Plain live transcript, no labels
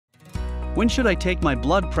When should I take my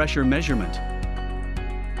blood pressure measurement?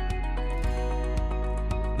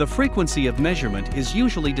 The frequency of measurement is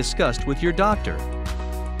usually discussed with your doctor.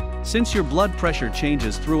 Since your blood pressure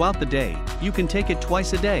changes throughout the day, you can take it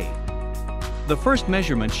twice a day. The first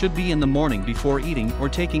measurement should be in the morning before eating or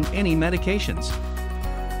taking any medications.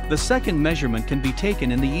 The second measurement can be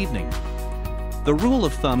taken in the evening. The rule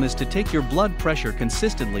of thumb is to take your blood pressure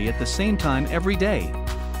consistently at the same time every day.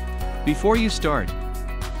 Before you start,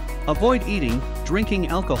 avoid eating, drinking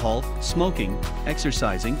alcohol, smoking,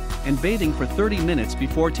 exercising, and bathing for 30 minutes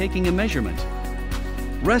before taking a measurement.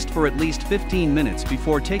 Rest for at least 15 minutes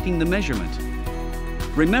before taking the measurement.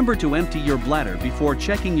 Remember to empty your bladder before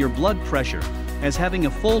checking your blood pressure, as having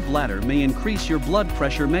a full bladder may increase your blood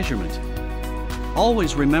pressure measurement.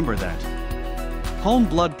 Always remember that home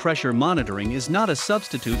blood pressure monitoring is not a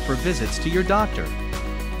substitute for visits to your doctor.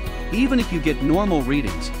 Even if you get normal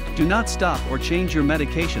readings, do not stop or change your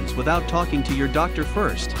medications without talking to your doctor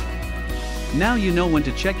first. Now you know when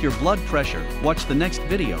to check your blood pressure. Watch the next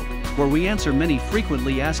video, where we answer many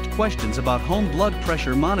frequently asked questions about home blood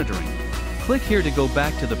pressure monitoring. Click here to go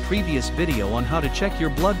back to the previous video on how to check your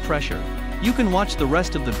blood pressure. You can watch the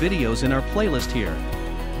rest of the videos in our playlist here.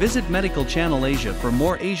 Visit Medical Channel Asia for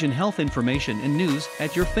more Asian health information and news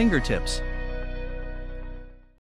at your fingertips.